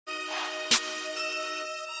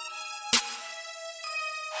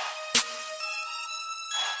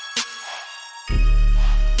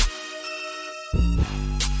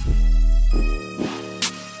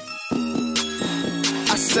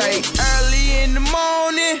say early in the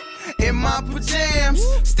morning, in my pajamas,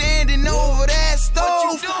 standing over that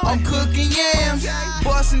stove, I'm cooking yams,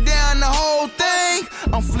 busting down the whole thing,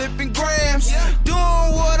 I'm flipping grams, doing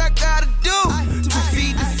what I gotta do to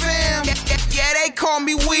feed the fam. Yeah, they call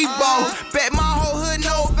me Weebo, bet my whole hood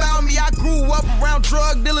know about me. I grew up around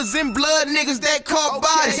drug dealers and blood niggas that caught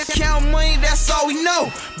bodies. Count money, that's all we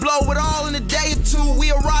know. Blow it all in a day or two.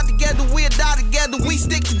 We'll ride together, we'll die together. We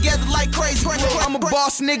stick together like crazy. I'm a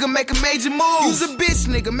boss nigga, make a major move. Use a bitch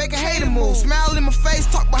nigga, make a hater move. Smile in my face,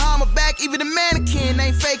 talk behind my back. Even the mannequin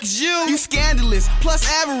ain't fake as you. You scandalous, plus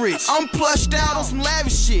average. I'm plushed out on some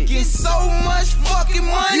lavish shit. Get so much fucking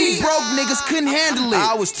money. These broke niggas couldn't handle it.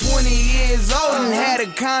 I was 20 years old and had a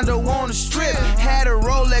condo on the strip. Had a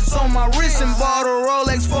Rolex on my wrist and bought a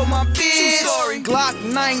Rolex for my bitch. Glock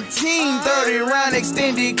 19, 30 round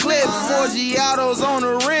extended clips. 4G autos on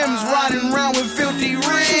the rims, riding around with filthy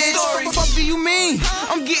rims. What the fuck do you mean?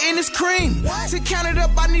 I'm getting this cream. To count it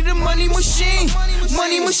up, I need a money machine.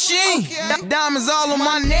 Money machine. Diamonds all on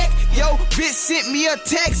my neck. Yo, bitch sent me a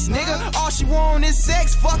text, nigga. All she want is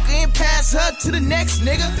sex. Fuck her and pass her to the next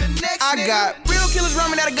nigga. I got real killers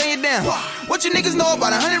running that'll gun you down. What you niggas know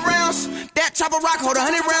about 100 rounds? That chopper rock hold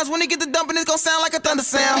 100 rounds. When they get the dumping, it's gon' sound like a thunder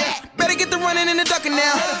sound. Better get the running and the ducking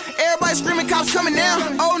now. Everybody screaming, cops coming now.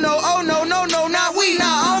 Oh no, not we. Nah,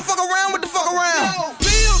 I don't fuck around with the fuck around.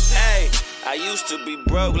 Hey, I used to be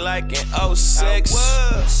broke like in 06.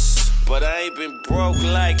 But I ain't been broke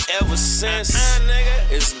like ever since.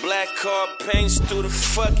 It's black car paints through the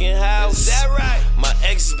fucking house. Is that right? My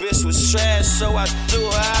ex-bitch was trash, so I threw her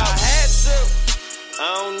out. I had to. I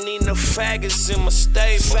don't need no faggots in my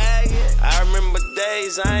stable. I remember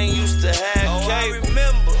days I ain't used to have cable. I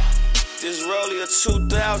remember. This rollie of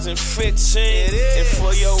 2015. And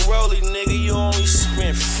for your rollie, nigga, you only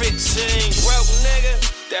spent 15. Broke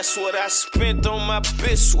nigga. That's what I spent on my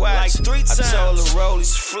bitch watch. Like 3 times. I told her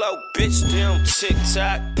rollies flow, bitch, them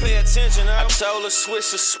TikTok. Pay attention, I told her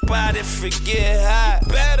switch a spot and forget hot.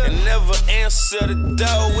 And never answer the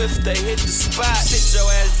door if they hit the spot. Sit your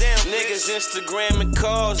ass down. Niggas Instagramming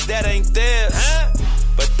calls, that ain't theirs.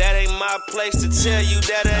 But that ain't my place to tell you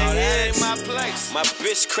that ain't my place. My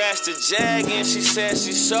bitch crashed a Jag and she said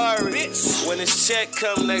she's sorry. Bitch. When this check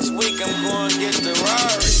come next week, I'm gonna get the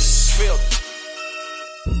Rari. Philthy.